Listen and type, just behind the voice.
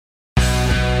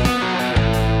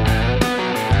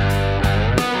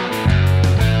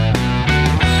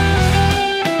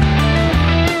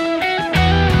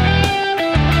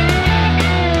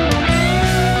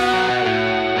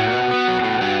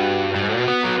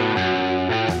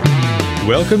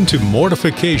Welcome to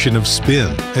Mortification of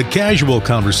Spin, a casual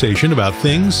conversation about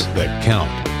things that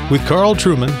count, with Carl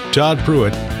Trueman, Todd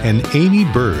Pruitt, and Amy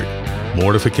Bird.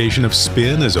 Mortification of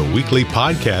Spin is a weekly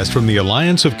podcast from the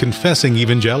Alliance of Confessing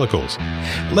Evangelicals.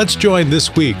 Let's join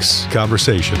this week's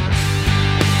conversation.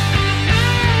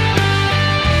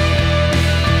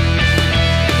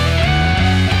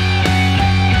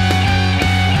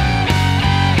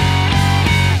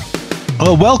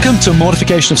 Well, welcome to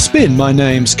Mortification of Spin. My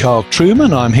name's Carl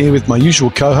Trueman. I'm here with my usual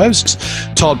co-hosts,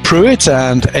 Todd Pruitt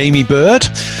and Amy Bird.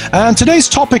 And today's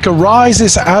topic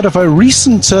arises out of a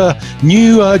recent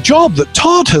new job that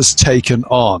Todd has taken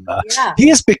on. He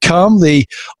has become the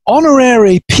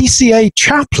honorary PCA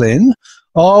chaplain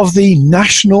of the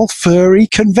National Furry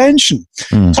Convention.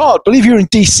 Todd, I believe you were in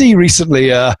DC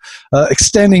recently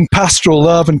extending pastoral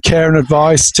love and care and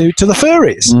advice to the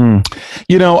furries.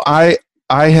 You know, I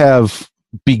have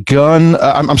begun,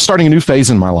 I'm starting a new phase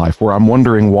in my life where I'm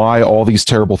wondering why all these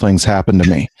terrible things happen to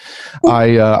me.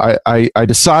 I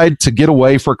decide to get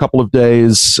away for a couple of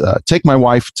days, take my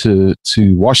wife to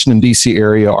Washington, D.C.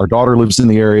 area. Our daughter lives in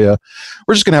the area.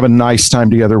 We're just going to have a nice time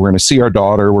together. We're going to see our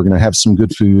daughter. We're going to have some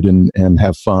good food and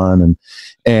have fun.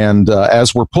 And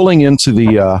as we're pulling into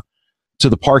the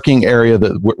parking area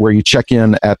where you check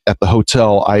in at the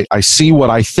hotel, I see what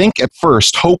I think at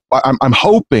first, I'm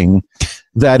hoping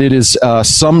that it is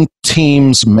some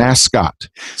team's mascot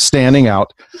standing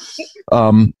out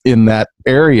in that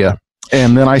area.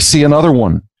 And then I see another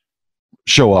one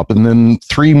show up, and then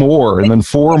 3 more, and then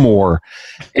 4 more.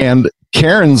 And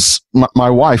Karen's, my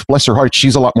wife, bless her heart,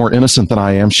 she's a lot more innocent than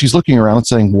I am. She's looking around and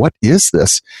saying, "What is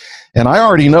this?" And I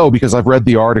already know, because I've read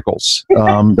the articles,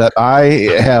 that I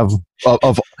have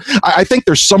I think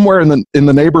there's somewhere in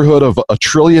the neighborhood of 1.5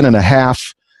 trillion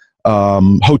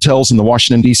hotels in the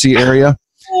Washington, D.C. area.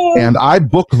 And I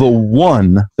book the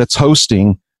one that's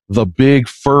hosting the big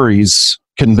furries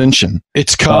convention.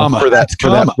 It's karma. For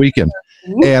that weekend.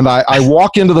 And I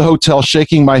walk into the hotel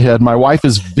shaking my head. My wife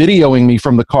is videoing me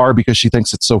from the car because she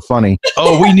thinks it's so funny.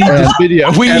 Oh, we need this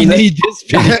video. We need this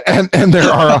video. And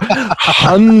there are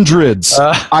hundreds,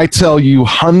 I tell you,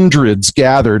 hundreds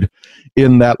gathered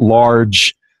in that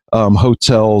large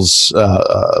hotel's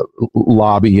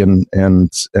lobby and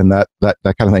that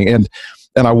kind of thing.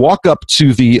 And I walk up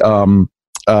to the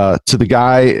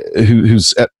guy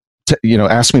who's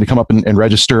asked me to come up and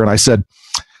register, and I said,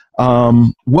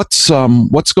 what's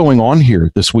going on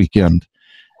here this weekend?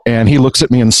 And he looks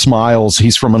at me and smiles.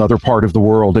 He's from another part of the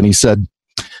world, and he said,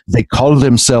 "They call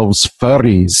themselves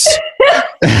furries."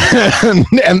 and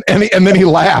then he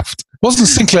laughed. Wasn't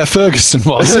Sinclair Ferguson,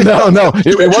 was it? No,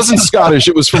 it wasn't Scottish.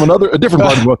 It was from a different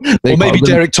part of the world. Or maybe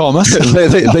Derek Thomas.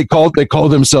 they call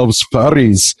themselves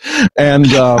furries,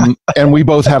 and we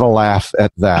both had a laugh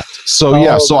at that. So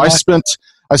I spent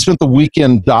the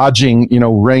weekend dodging,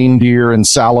 reindeer and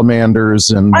salamanders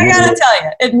and I gotta tell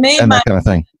you, it made that kind of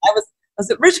thing. I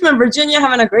was at Richmond, Virginia,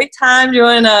 having a great time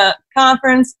doing a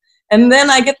conference, and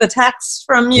then I get the text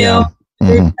from you,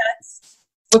 text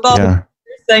with all the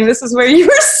saying this is where you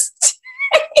were staying.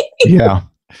 Yeah.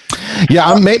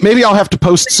 Maybe I'll have to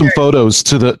post some photos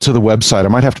to the website. I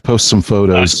might have to post some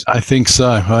photos. I think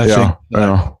so.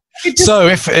 So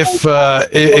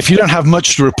if you don't have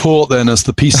much to report, then as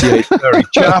the PCA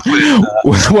chaplain,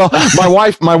 well,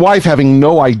 my wife, having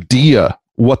no idea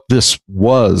what this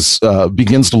was,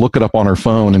 begins to look it up on her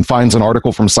phone and finds an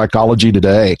article from Psychology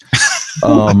Today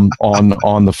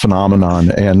on the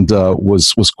phenomenon, and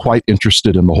was quite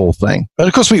interested in the whole thing. But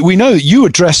of course, we know that you were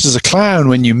dressed as a clown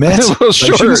when you met. Well,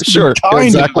 sure,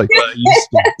 exactly.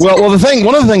 Well, one of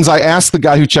the things I asked the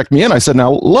guy who checked me in, I said,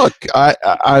 "Now look,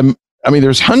 I mean,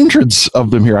 there's hundreds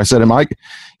of them here." I said, are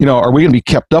we going to be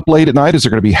kept up late at night? Is there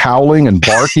going to be howling and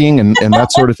barking and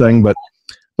that sort of thing? But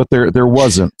there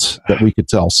wasn't, that we could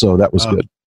tell. So that was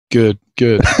good.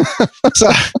 Good.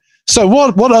 So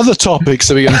what other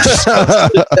topics are we going to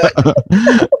discuss?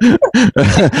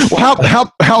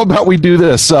 Well, how about we do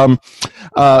this?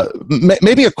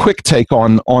 Maybe a quick take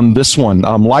on this one.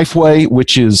 Lifeway,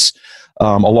 which is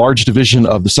a large division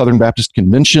of the Southern Baptist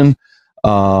Convention,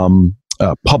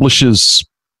 publishes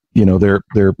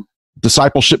their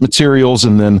discipleship materials,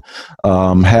 and then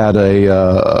had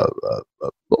a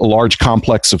large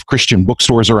complex of Christian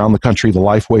bookstores around the country, the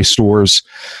Lifeway stores.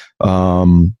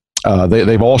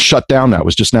 They've all shut down now. It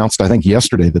was just announced, I think,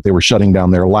 yesterday that they were shutting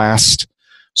down their last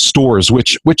stores,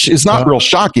 which is not real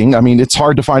shocking. I mean, it's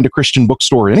hard to find a Christian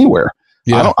bookstore anywhere.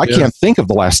 I can't think of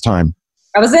the last time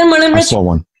I was in one in Richmond. I saw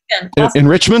one in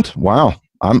Richmond. Wow.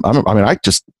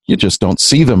 You just don't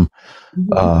see them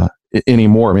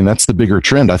anymore. I mean, that's the bigger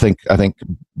trend. I think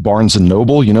Barnes and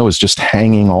Noble, is just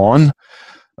hanging on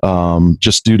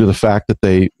just due to the fact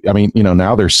that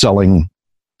now they're selling,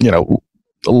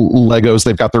 Legos.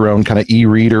 They've got their own kind of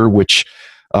e-reader, which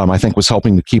I think was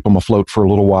helping to keep them afloat for a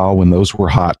little while when those were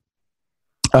hot.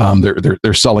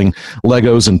 They're selling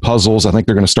Legos and puzzles. I think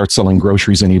they're going to start selling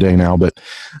groceries any day now. But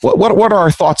what are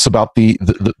our thoughts about the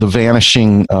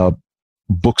vanishing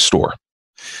bookstore?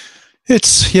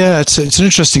 It's an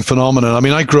interesting phenomenon. I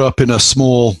mean, I grew up in a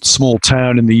small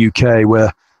town in the UK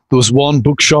where there was one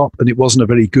bookshop and it wasn't a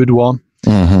very good one.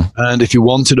 Mm-hmm. And if you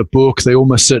wanted a book, they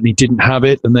almost certainly didn't have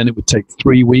it, and then it would take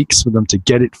 3 weeks for them to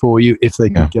get it for you if they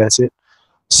could get it.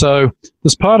 So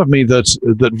there's part of me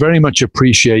that very much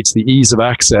appreciates the ease of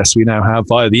access we now have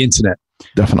via the internet.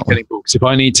 Definitely. Getting books. If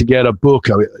I need to get a book,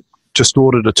 I just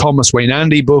ordered a Thomas Wayne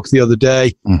Andy book the other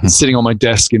day. Mm-hmm. It's sitting on my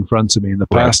desk in front of me. In the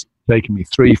past, it's taken me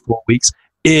 3-4 weeks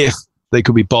if they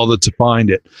could be bothered to find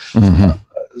it.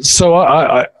 Mm-hmm. So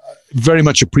I very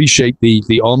much appreciate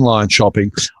the online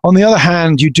shopping. On the other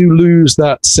hand, you do lose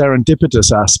that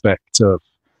serendipitous aspect of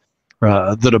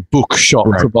that a bookshop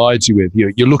provides you with.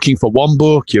 You're looking for one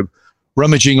book, you're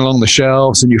rummaging along the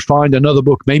shelves, and you find another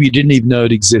book maybe you didn't even know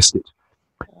it existed.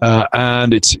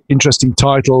 And it's an interesting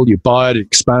title, you buy it, it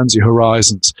expands your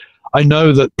horizons. I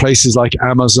know that places like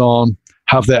Amazon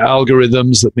have their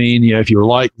algorithms that mean, if you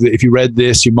read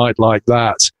this, you might like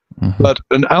that. Mm-hmm. But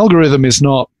an algorithm is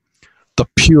not the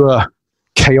pure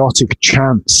chaotic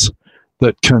chance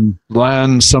that can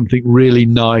land something really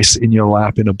nice in your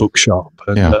lap in a bookshop.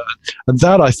 And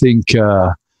that I think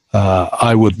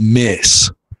I would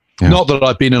miss. Yeah. Not that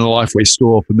I've been in a Lifeway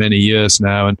store for many years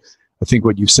now, and I think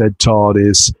what you've said, Todd,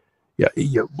 is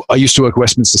I used to work at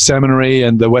Westminster Seminary,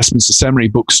 and the Westminster Seminary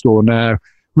bookstore now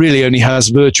really only has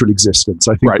virtual existence.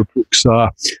 I think the books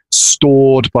are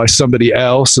stored by somebody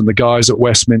else, and the guys at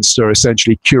Westminster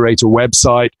essentially curate a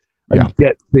website and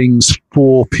get things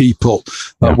for people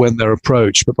when they're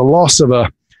approached. But the loss of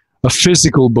a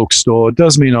physical bookstore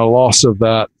does mean a loss of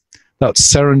that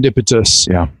serendipitous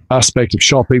aspect of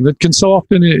shopping that can so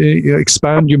often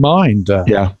expand your mind.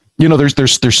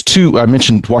 There's two. I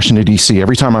mentioned Washington, D.C.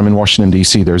 Every time I'm in Washington,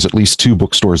 D.C., there's at least two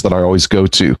bookstores that I always go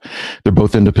to. They're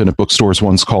both independent bookstores.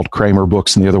 One's called Kramer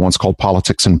Books, and the other one's called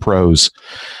Politics and Prose.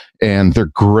 And they're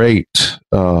great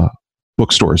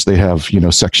bookstores. They have,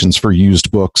 sections for used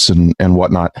books and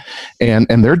whatnot. And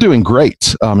they're doing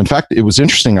great. In fact, it was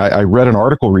interesting. I read an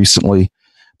article recently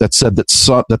that said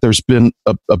that there's been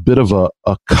a bit of a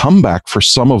comeback for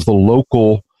some of the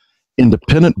local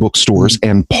independent bookstores.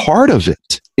 And part of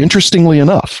it, interestingly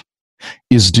enough,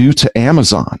 is due to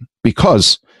Amazon,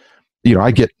 because,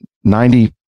 I get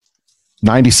 96%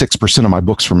 of my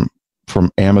books from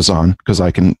Amazon, because I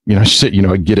can,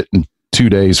 I get it in 2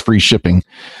 days, free shipping.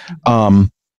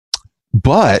 But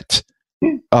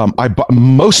I buy,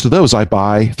 most of those I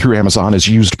buy through Amazon as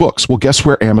used books. Well, guess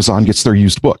where Amazon gets their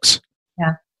used books?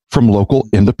 From local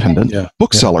independent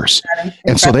booksellers.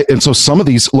 And so some of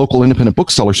these local independent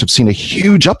booksellers have seen a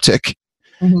huge uptick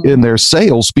in their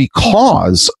sales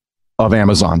because of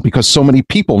Amazon, because so many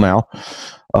people now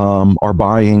are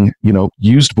buying,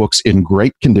 used books in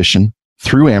great condition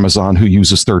through Amazon, who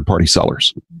uses third-party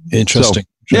sellers. Interesting.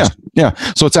 So,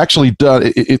 so it's actually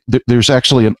there's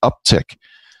actually an uptick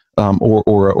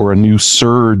or a new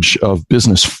surge of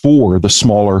business for the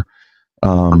smaller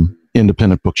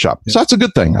independent bookshop. So that's a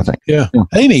good thing, I think. Yeah.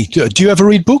 Amy, do you ever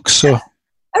read books? Or?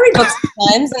 I read books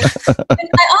sometimes. And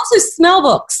I also smell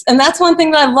books. And that's one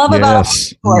thing that I love about a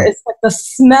bookstore. It's like the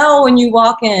smell when you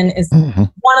walk in is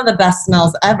one of the best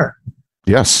smells ever.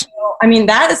 Yes. So,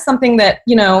 that is something that,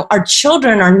 our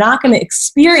children are not going to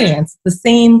experience the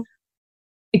same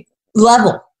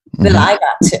level that I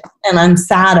got to. And I'm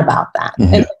sad about that.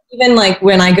 And even like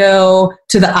when I go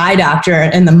to the eye doctor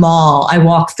in the mall, I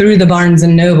walk through the Barnes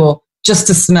and Noble just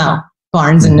to smell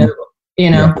Barnes and Noble,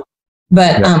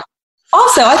 But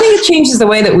also, I think it changes the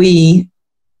way that we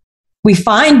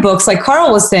find books, like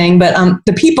Carl was saying, but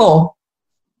the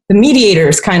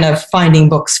mediators kind of finding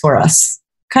books for us,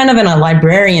 kind of in a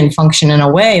librarian function in a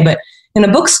way. But in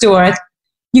a bookstore,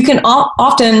 you can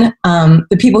often,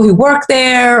 the people who work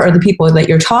there or the people that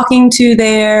you're talking to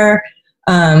there,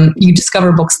 you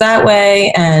discover books that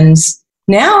way. And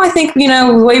now I think,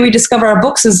 the way we discover our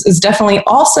books is definitely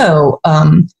also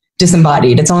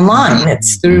disembodied. It's online.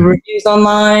 It's through reviews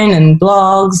online and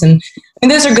blogs. And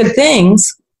those are good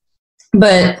things.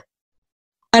 But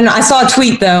and I saw a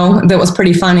tweet, though, that was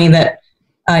pretty funny that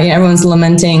everyone's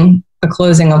lamenting the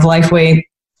closing of Lifeway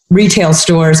retail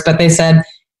stores. But they said,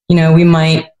 we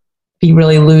might be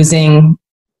really losing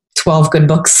 12 good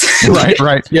books.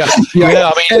 Right. Yeah.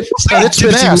 It's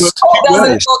been asked.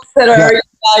 Books that are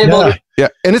valuable. Yeah,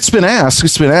 and it's been asked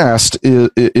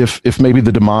if maybe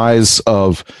the demise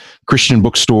of Christian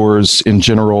bookstores in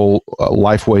general,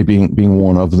 Lifeway being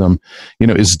one of them,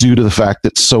 is due to the fact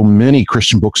that so many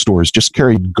Christian bookstores just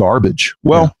carried garbage.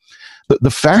 Well,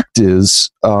 the fact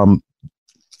is,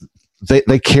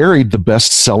 they carried the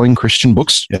best-selling Christian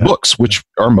books, which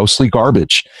are mostly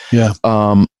garbage. Yeah.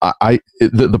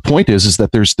 The point is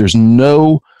that there's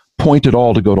no point at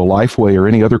all to go to Lifeway or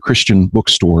any other Christian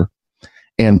bookstore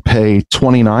and pay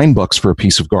 $29 for a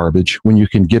piece of garbage when you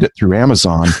can get it through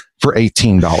Amazon for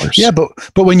 $18. Yeah, but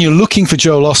when you're looking for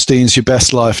Joel Osteen's Your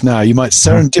Best Life Now, you might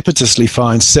serendipitously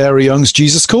find Sarah Young's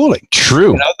Jesus Calling.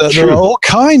 True. There are all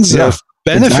kinds of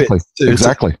benefits to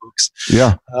books.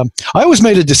 Yeah. I always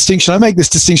made a distinction. I make this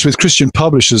distinction with Christian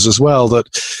publishers as well, that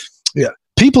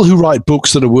people who write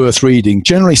books that are worth reading,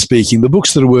 generally speaking, the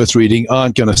books that are worth reading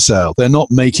aren't going to sell. They're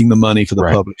not making the money for the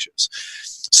publishers.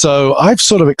 So I've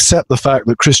sort of accept the fact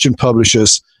that Christian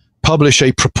publishers publish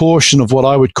a proportion of what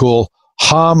I would call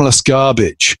harmless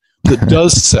garbage that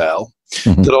does sell,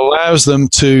 that allows them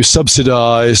to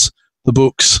subsidize the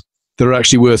books that are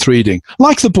actually worth reading.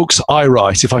 Like the books I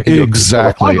write, if I can.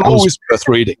 Exactly. I'm always worth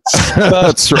reading.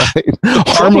 That's right.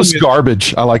 Harmless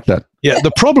garbage. I like that. Yeah,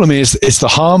 the problem is it's the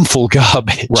harmful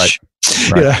garbage.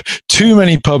 Right. Too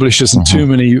many publishers and too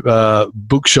many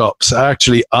bookshops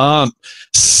actually aren't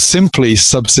simply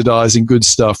subsidizing good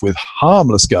stuff with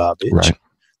harmless garbage. Right.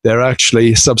 They're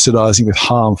actually subsidizing with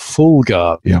harmful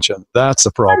garbage, and that's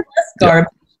a problem. Garbage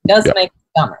does make it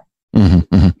dumber.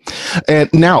 And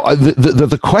now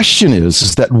the question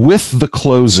is that with the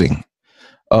closing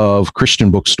of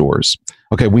Christian bookstores,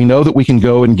 okay, we know that we can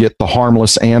go and get the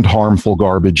harmless and harmful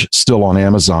garbage still on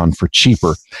Amazon for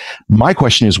cheaper. My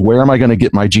question is, where am I going to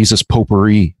get my Jesus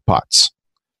Pot-pourri pots?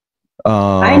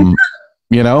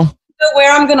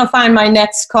 Where I'm going to find my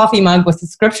next coffee mug with the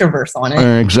scripture verse on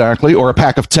it. Exactly. Or a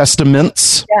pack of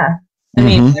Testaments. Yeah. I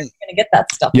mean, where are you going to get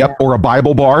that stuff? Yep. Or a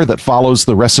Bible bar that follows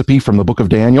the recipe from the book of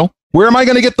Daniel. Where am I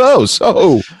going to get those?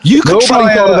 Oh, you could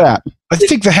try thought of that. I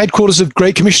think the headquarters of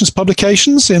Great Commissions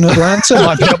Publications in Atlanta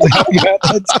might be able to help you out.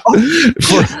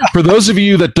 For those of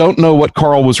you that don't know what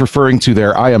Carl was referring to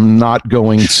there, I am not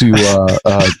going to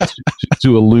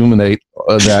illuminate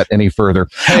that any further.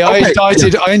 Hey, I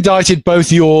indicted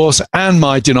both yours and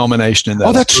my denomination in that.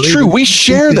 Oh, that's true. We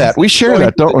share that. We share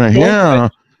that, don't we? Yeah.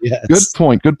 Yes.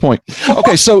 Good point.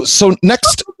 Okay, so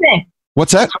next.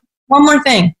 What's that? One more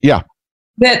thing. Yeah.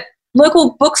 That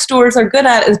local bookstores are good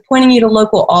at is pointing you to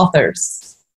local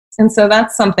authors. And so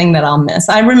that's something that I'll miss.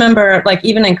 I remember,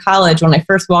 even in college, when I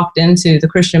first walked into the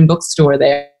Christian bookstore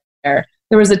there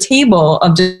was a table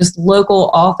of just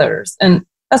local authors. And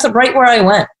that's right where I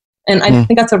went. And I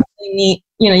think that's a really neat,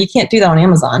 you can't do that on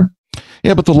Amazon.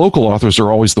 Yeah, but the local authors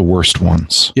are always the worst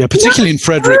ones. Yeah, particularly in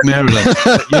Frederick, Maryland.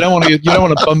 You don't want to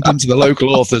bump into the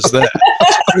local authors there.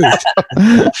 Let's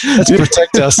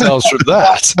protect ourselves from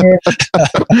that.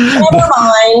 Never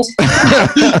mind.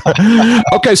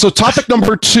 Okay, so topic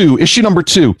number 2, issue number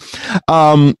 2.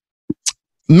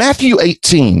 Matthew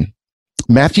 18.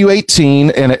 Matthew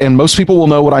 18, and most people will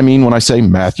know what I mean when I say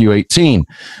Matthew 18.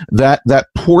 That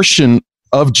portion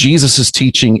of Jesus'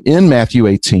 teaching in Matthew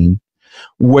 18,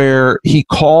 where he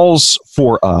calls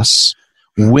for us,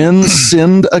 when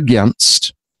sinned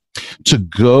against, to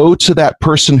go to that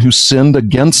person who sinned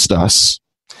against us,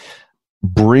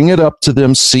 bring it up to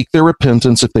them, seek their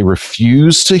repentance. If they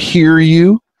refuse to hear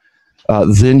you,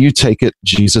 then you take it,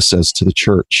 Jesus says, to the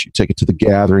church. You take it to the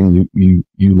gathering.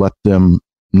 You let them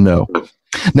know.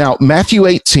 Now, Matthew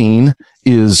 18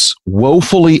 is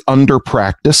woefully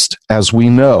under-practiced, as we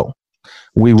know.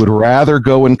 We would rather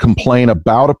go and complain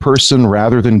about a person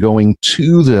rather than going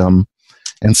to them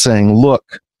and saying,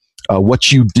 look,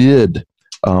 what you did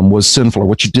was sinful, or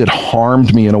what you did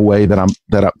harmed me in a way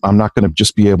that I'm not going to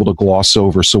just be able to gloss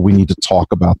over, so we need to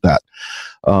talk about that.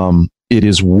 It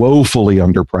is woefully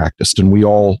under-practiced, and we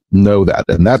all know that,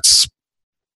 and that's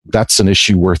an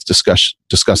issue worth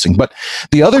discussing. But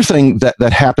the other thing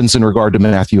that happens in regard to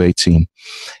Matthew 18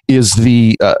 is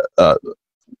the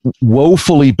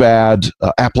woefully bad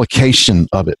application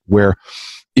of it, where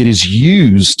it is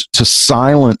used to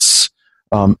silence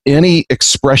any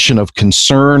expression of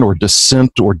concern or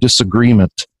dissent or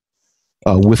disagreement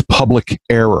with public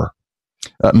error,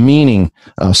 meaning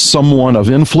someone of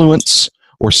influence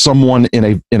or someone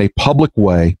in a public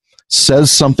way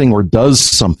says something or does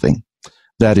something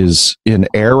that is in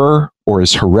error or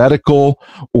is heretical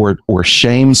or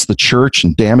shames the church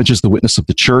and damages the witness of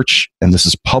the church, and this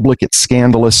is public, it's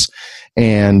scandalous,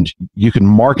 and you can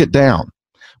mark it down.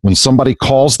 When somebody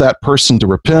calls that person to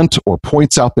repent or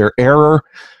points out their error,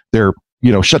 they're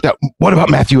shut down. What about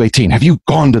Matthew 18? Have you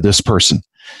gone to this person?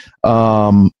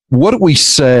 What do we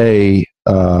say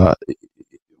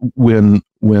when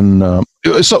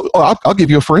so I'll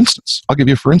give you a for instance.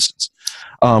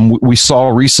 We saw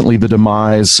recently the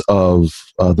demise of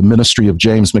the ministry of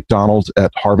James McDonald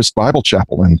at Harvest Bible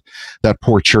Chapel, and that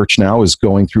poor church now is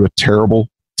going through a terrible,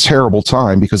 terrible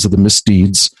time because of the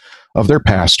misdeeds of their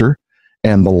pastor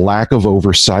and the lack of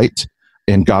oversight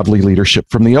and godly leadership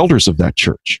from the elders of that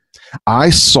church.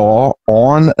 I saw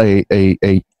on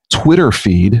a Twitter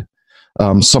feed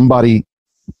somebody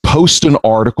post an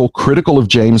article critical of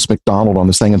James McDonald on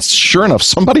this thing, and sure enough,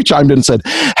 somebody chimed in and said,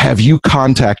 "Have you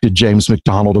contacted James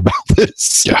McDonald about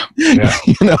this?" Yeah.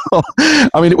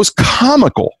 I mean, it was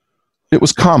comical.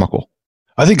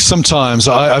 I think sometimes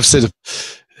I've said,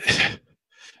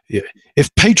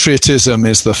 if patriotism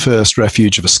is the first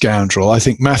refuge of a scoundrel, I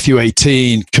think Matthew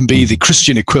 18 can be the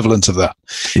Christian equivalent of that.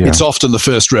 Yeah. It's often the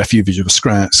first refuge of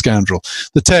a scoundrel.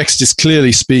 The text is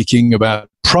clearly speaking about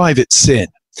private sin.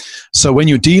 So when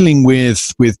you're dealing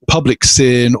with public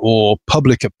sin or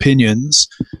public opinions,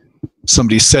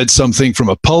 somebody said something from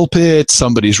a pulpit,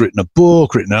 somebody's written a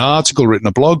book, written an article, written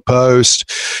a blog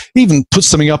post, even put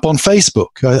something up on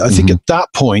Facebook. I think at that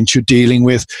point you're dealing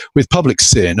with public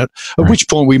sin, at which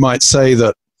point we might say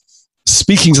that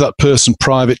speaking to that person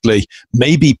privately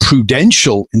may be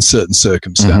prudential in certain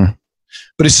circumstances,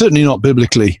 but it's certainly not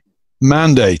biblically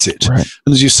mandated. Right.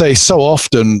 And as you say, so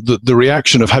often the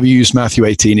reaction of have you used Matthew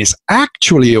 18 is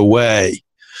actually a way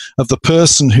of the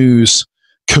person who's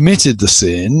committed the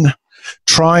sin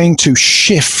trying to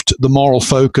shift the moral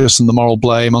focus and the moral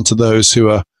blame onto those who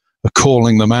are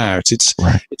calling them out. It's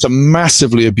a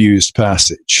massively abused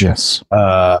passage. Yes.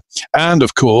 And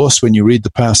of course, when you read the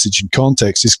passage in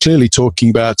context, it's clearly talking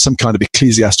about some kind of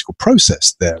ecclesiastical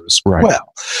process there as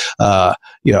well.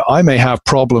 I may have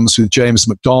problems with James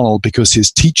McDonald because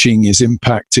his teaching is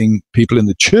impacting people in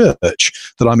the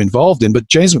church that I'm involved in, but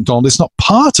James McDonald is not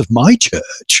part of my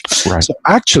church. Right. So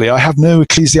actually, I have no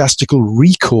ecclesiastical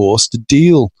recourse to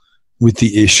deal with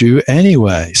the issue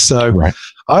anyway. So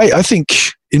I think,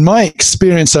 in my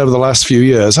experience over the last few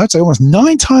years, I'd say almost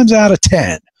 9 times out of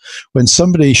 10, when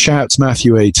somebody shouts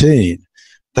Matthew 18,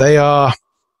 they are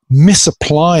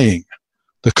misapplying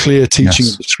the clear teaching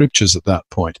of the scriptures at that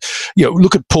point.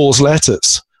 Look at Paul's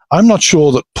letters. I'm not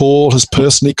sure that Paul has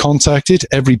personally contacted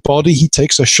everybody he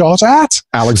takes a shot at.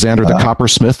 Alexander the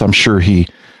coppersmith, I'm sure he...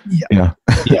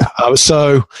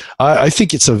 So I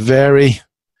think it's a very...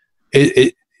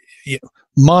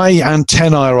 my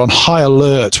antennae are on high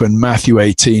alert when Matthew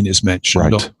 18 is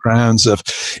mentioned on grounds of,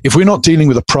 if we're not dealing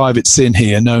with a private sin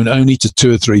here known only to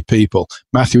 2 or 3 people,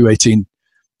 Matthew 18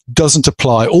 doesn't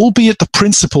apply, albeit the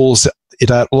principles that it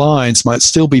outlines might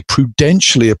still be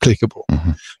prudentially applicable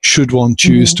should one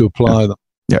choose to apply them.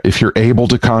 Yeah, if you're able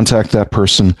to contact that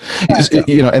person,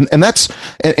 and that's,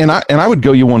 and I would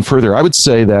go you one further. I would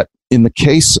say that in the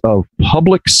case of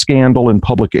public scandal and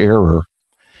public error,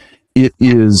 it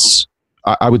is,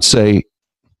 I would say,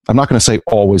 I'm not going to say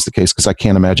always the case because I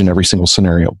can't imagine every single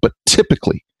scenario, but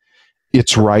typically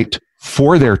it's right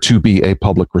for there to be a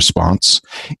public response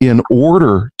in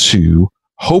order to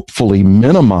hopefully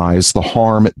minimize the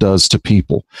harm it does to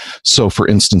people. So for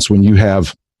instance, when you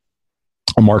have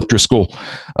a Mark Driscoll,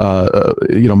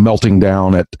 melting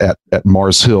down at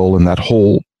Mars Hill and that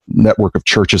whole network of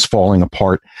churches falling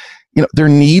apart, there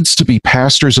needs to be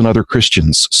pastors and other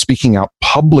Christians speaking out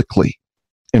publicly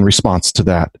in response to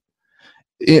that.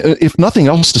 If nothing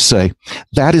else to say,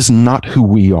 that is not who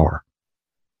we are.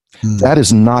 That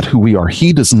is not who we are.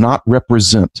 He does not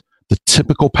represent the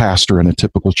typical pastor in a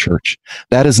typical church.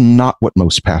 That is not what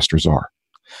most pastors are.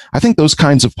 I think those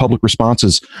kinds of public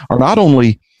responses are not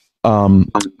only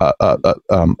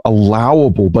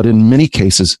allowable, but in many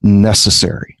cases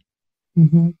necessary. I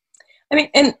mean,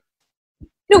 and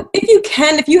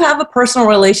if you have a personal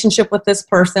relationship with this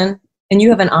person and you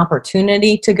have an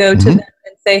opportunity to go to them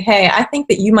and say, hey, I think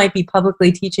that you might be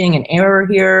publicly teaching an error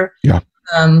here. Yeah.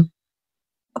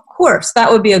 Of course,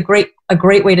 that would be a great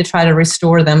way to try to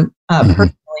restore them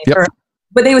personally.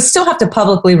 But they would still have to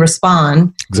publicly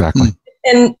respond. Exactly.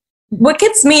 And what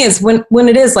gets me is when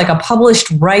it is like a published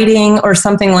writing or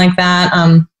something like that.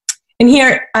 And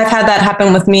here I've had that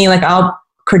happen with me. Like I'll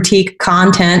critique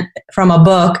content from a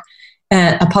book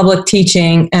and a public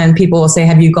teaching, and people will say,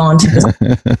 have you gone to this?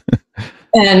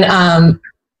 And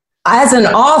as an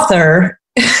author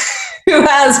who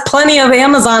has plenty of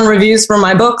Amazon reviews for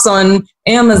my books on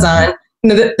Amazon,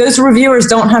 those reviewers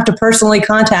don't have to personally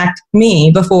contact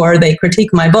me before they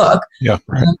critique my book. Yeah,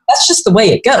 right. That's just the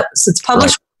way it goes. It's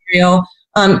published material.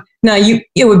 Now,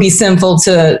 it would be sinful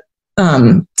to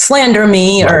slander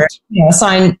me or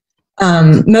assign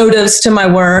motives to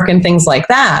my work and things like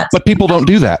that. But people don't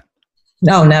do that.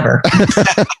 No, never.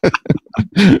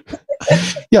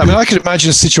 Yeah, I mean, I could imagine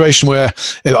a situation where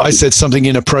I said something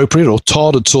inappropriate or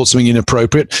Todd had taught something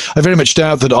inappropriate. I very much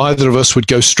doubt that either of us would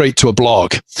go straight to a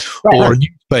blog or a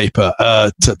newspaper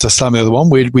to slam the other one.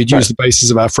 We'd use the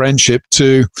basis of our friendship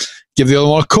to give the other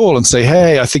one a call and say,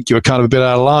 hey, I think you were kind of a bit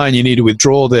out of line. You need to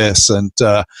withdraw this and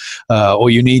or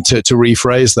you need to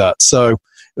rephrase that. So,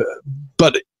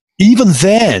 but even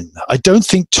then, I don't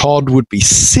think Todd would be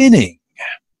sinning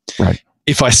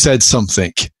if I said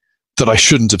something that I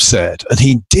shouldn't have said, and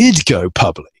he did go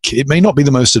public. It may not be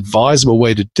the most advisable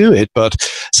way to do it, but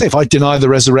say if I deny the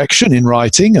resurrection in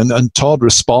writing and Todd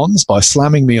responds by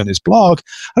slamming me on his blog,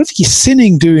 I don't think he's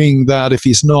sinning doing that if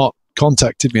he's not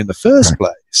contacted me in the first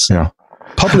place. Yeah.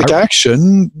 Public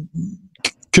action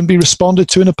can be responded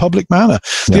to in a public manner.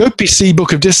 The OPC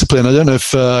Book of Discipline, I don't know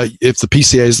if the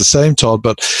PCA is the same, Todd,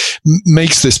 but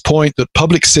makes this point that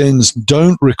public sins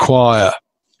don't require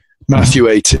Matthew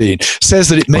 18, says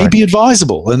that it may be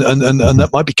advisable and that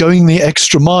might be going the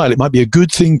extra mile. It might be a good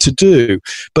thing to do,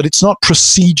 but it's not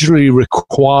procedurally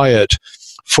required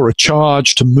for a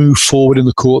charge to move forward in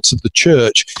the courts of the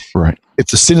church. Right. If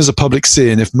the sin is a public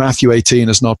sin, if Matthew 18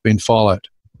 has not been followed.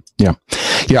 Yeah.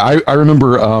 Yeah. I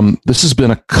remember this has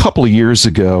been a couple of years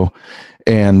ago,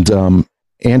 and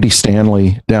Andy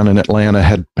Stanley down in Atlanta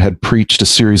had preached a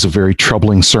series of very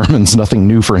troubling sermons, nothing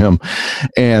new for him.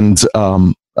 And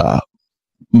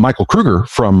Michael Kruger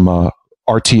from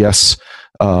RTS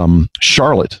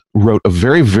Charlotte wrote a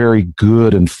very, very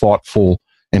good and thoughtful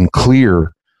and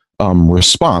clear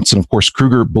response. And of course,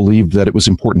 Kruger believed that it was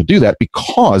important to do that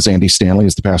because Andy Stanley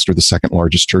is the pastor of the second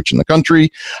largest church in the country,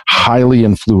 highly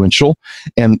influential.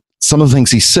 And some of the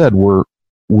things he said were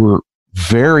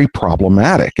very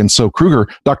problematic. And so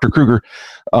Dr. Kruger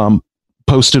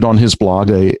posted on his blog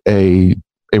a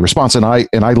response, and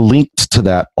I linked to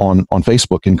that on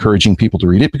Facebook, encouraging people to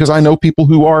read it because I know people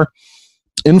who are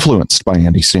influenced by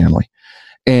Andy Stanley.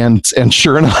 And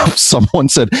sure enough, someone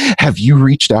said, have you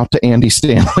reached out to Andy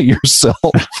Stanley yourself?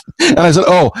 And I said,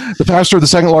 oh, the pastor of the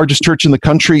second largest church in the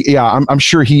country. Yeah, I'm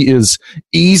sure he is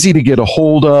easy to get a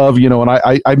hold of, and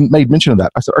I made mention of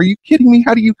that. I said, are you kidding me?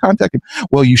 How do you contact him?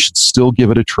 Well, you should still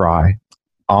give it a try.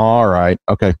 All right.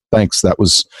 Okay. Thanks. That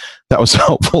was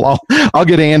helpful. I'll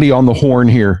get Andy on the horn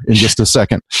here in just a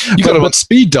second. You got him on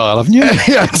speed dial, haven't you?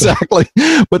 Yeah, exactly.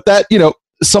 But that,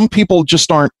 some people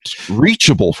just aren't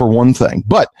reachable for one thing.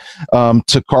 But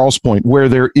to Carl's point, where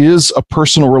there is a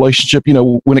personal relationship,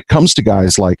 when it comes to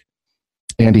guys like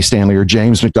Andy Stanley or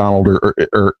James McDonald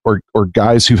or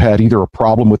guys who've had either a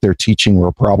problem with their teaching or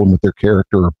a problem with their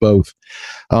character or both,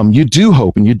 you do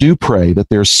hope and you do pray that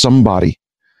there's somebody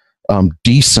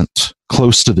decent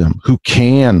close to them who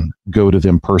can go to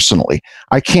them personally.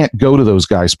 I can't go to those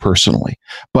guys personally,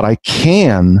 but I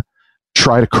can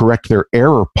try to correct their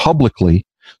error publicly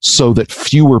so that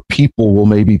fewer people will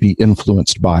maybe be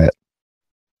influenced by it.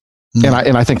 Mm.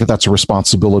 And I think that that's a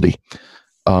responsibility.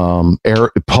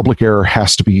 Public error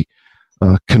has to be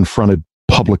confronted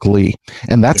publicly,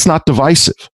 and that's not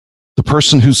divisive. The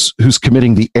person who's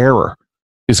committing the error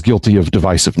is guilty of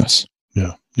divisiveness.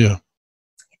 Yeah. Yeah.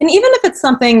 And even if it's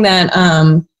something that,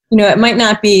 it might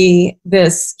not be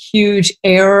this huge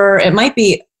error, it might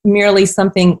be merely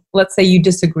something, let's say you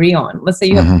disagree on. Let's say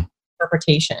you have an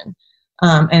interpretation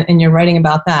and you're writing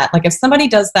about that. Like if somebody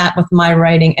does that with my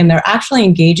writing and they're actually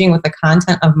engaging with the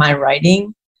content of my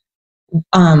writing,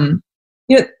 I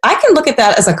can look at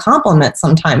that as a compliment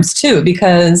sometimes too,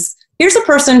 because here's a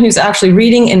person who's actually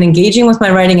reading and engaging with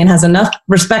my writing and has enough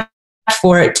respect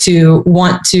for it to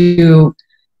want to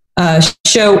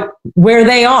show where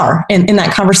they are in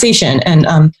that conversation and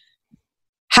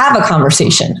have a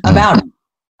conversation about it.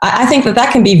 I think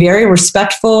that can be very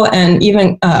respectful and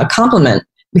even a compliment,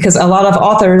 because a lot of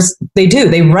authors,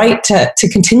 they write to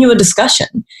continue a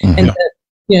discussion and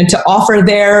to offer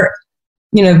their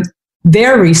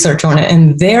research on it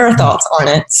and their thoughts on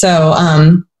it. So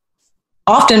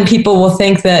often people will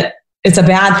think that it's a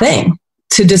bad thing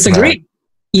to disagree. Right.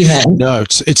 Even no,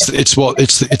 it's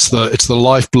the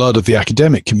lifeblood of the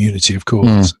academic community, of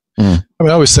course. I mean,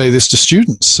 I always say this to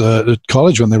students at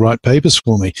college when they write papers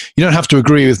for me. You don't have to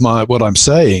agree with what I'm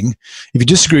saying. If you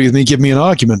disagree with me, give me an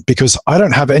argument, because I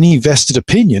don't have any vested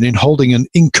opinion in holding an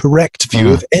incorrect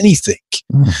view of anything.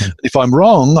 If I'm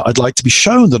wrong, I'd like to be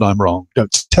shown that I'm wrong.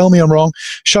 Don't tell me I'm wrong,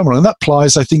 show me wrong. And that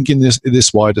applies, I think, in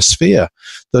this wider sphere,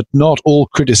 that not all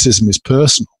criticism is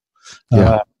personal.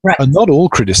 Right. And not all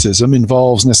criticism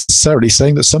involves necessarily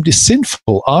saying that somebody's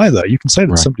sinful either. You can say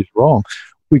that somebody's wrong.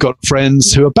 we got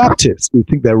friends who are Baptists. We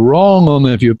think they're wrong on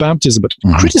their view of baptism, but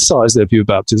to criticize their view of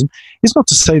baptism is not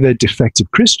to say they're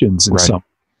defective Christians in some.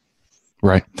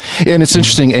 Right. And it's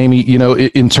interesting, Amy,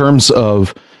 in terms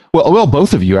of, well,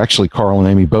 both of you actually, Carl and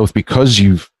Amy, both, because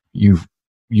you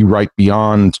write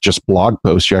beyond just blog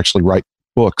posts, you actually write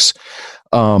books.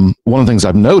 One of the things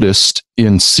I've noticed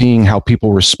in seeing how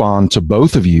people respond to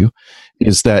both of you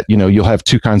is that, you'll have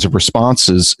two kinds of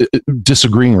responses,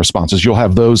 disagreeing responses. You'll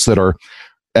have those that are,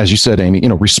 as you said, Amy,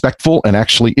 respectful and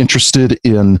actually interested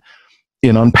in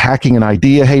unpacking an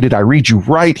idea. Hey, did I read you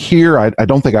right here? I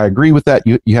don't think I agree with that.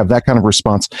 You have that kind of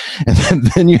response. And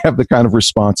then you have the kind of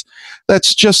response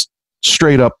that's just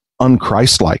straight up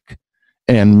unchristlike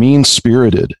and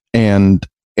mean-spirited. And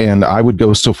I would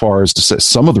go so far as to say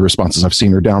some of the responses I've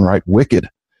seen are downright wicked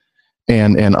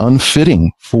and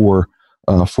unfitting for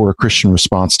a Christian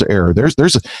response to error.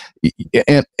 There's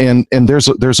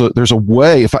a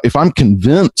way, if I'm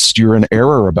convinced you're in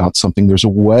error about something, there's a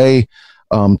way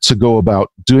to go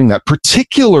about doing that,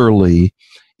 particularly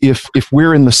if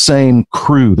we're in the same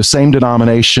crew, the same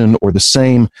denomination, or the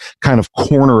same kind of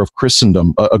corner of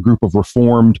Christendom, a group of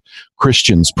Reformed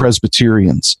Christians,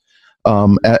 Presbyterians,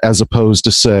 as opposed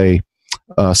to, say,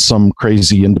 some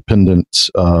crazy independent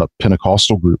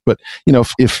Pentecostal group. But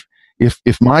if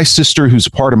my sister, who's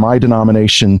a part of my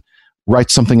denomination,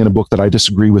 writes something in a book that I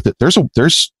disagree with, there's a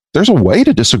way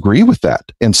to disagree with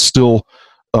that and still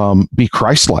be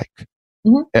Christ-like.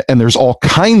 Mm-hmm. And there's all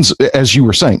kinds, as you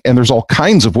were saying, and there's all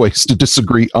kinds of ways to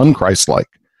disagree unchristlike.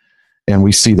 And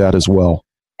we see that as well.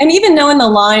 And even knowing the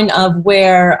line of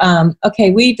where,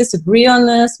 we disagree on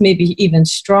this, maybe even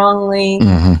strongly.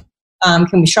 Mm-hmm.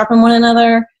 Can we sharpen one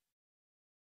another?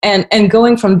 And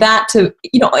going from that to,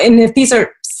 and if these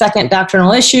are second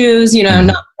doctrinal issues,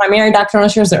 not primary doctrinal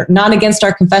issues, or not against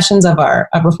our confessions of our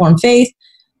Reformed faith,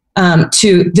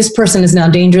 to this person is now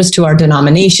dangerous to our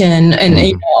denomination,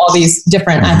 and all these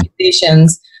different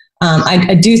accusations.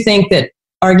 I do think that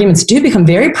arguments do become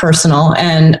very personal,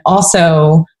 and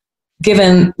also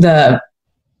given the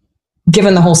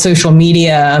whole social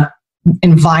media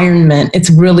environment, it's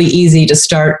really easy to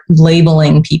start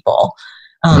labeling people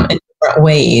in different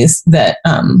ways that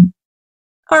are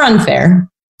unfair.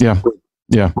 Yeah.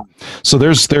 So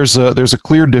there's a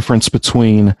clear difference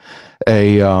between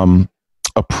a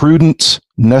prudent,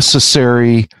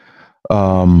 necessary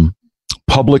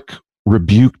public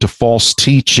rebuke to false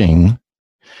teaching,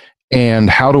 and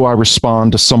how do I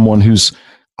respond to someone who's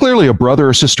clearly a brother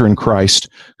or sister in Christ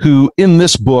who in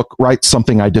this book writes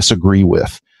something I disagree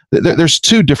with. There's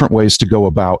two different ways to go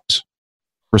about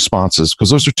responses,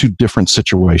 because those are two different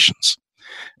situations,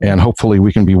 and hopefully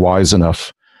we can be wise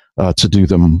enough to do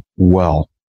them well.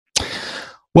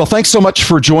 Well, thanks so much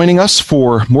for joining us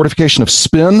for Mortification of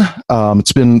Spin.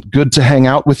 It's been good to hang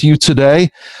out with you today.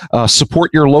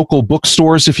 Support your local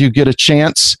bookstores if you get a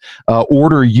chance.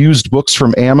 Order used books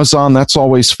from Amazon. That's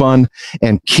always fun.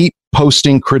 And keep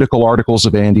posting critical articles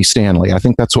of Andy Stanley. I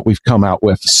think that's what we've come out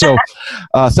with. So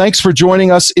thanks for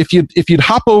joining us. If you'd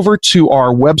hop over to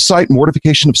our website,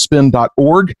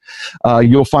 mortificationofspin.org,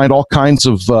 you'll find all kinds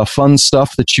of fun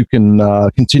stuff that you can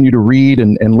continue to read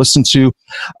and listen to.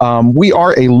 We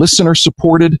are a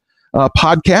listener-supported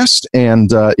podcast, and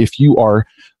if you are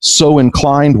so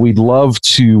inclined, we'd love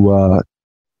to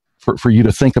for you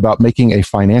to think about making a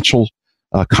financial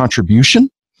contribution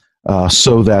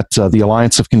so that the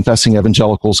Alliance of Confessing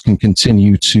Evangelicals can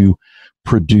continue to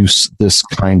produce this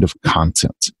kind of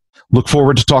content. Look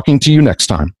forward to talking to you next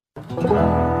time.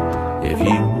 If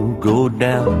you go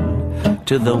down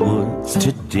to the woods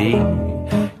today,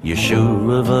 you're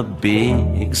sure of a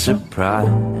big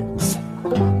surprise.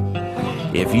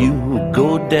 If you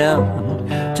go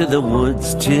down to the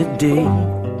woods today,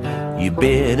 you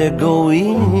better go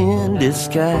in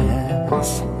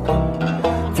disguise.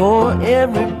 For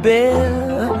every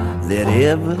bear that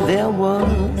ever there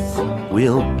was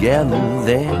will gather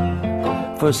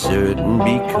there for certain,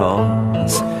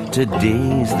 because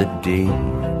today's the day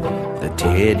the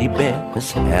teddy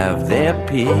bears have their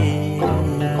picnic.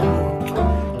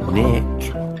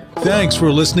 Thanks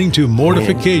for listening to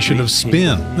Mortification of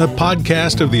Spin, a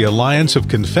podcast of the Alliance of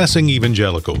Confessing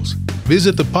Evangelicals.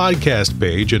 Visit the podcast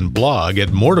page and blog at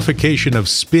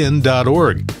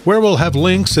mortificationofspin.org, where we'll have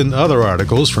links and other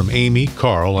articles from Amy,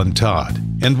 Carl, and Todd.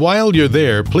 And while you're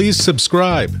there, please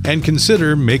subscribe and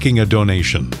consider making a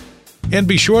donation. And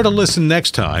be sure to listen next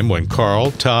time when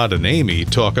Carl, Todd, and Amy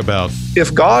talk about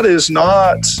if God is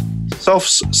not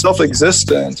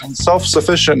self-existent and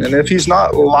self-sufficient, and if he's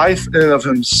not life in and of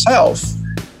himself,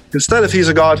 instead if he's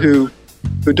a God who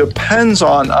depends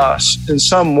on us in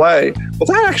some way, well,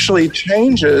 that actually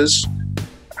changes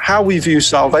how we view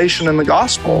salvation in the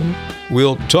gospel.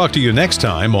 We'll talk to you next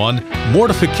time on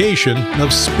Mortification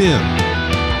of Spin.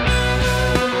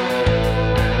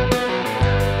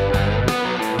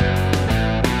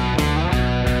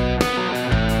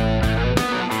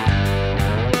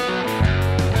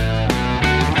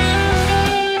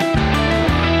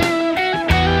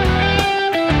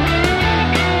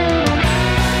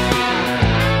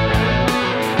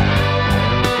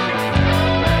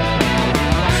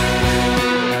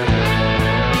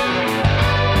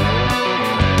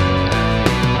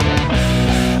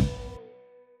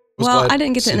 Well, I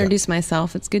didn't get to introduce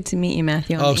myself. It's good to meet you,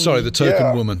 Matthew. Oh, sorry, the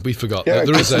token woman. We forgot. Yeah,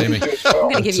 there is Amy. I'm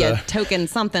going to give you a token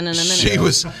something in a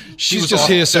minute. She's just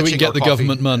here so we can get the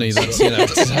government money. That's,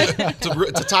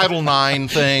 it's a Title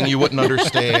IX thing you wouldn't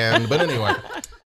understand. But anyway.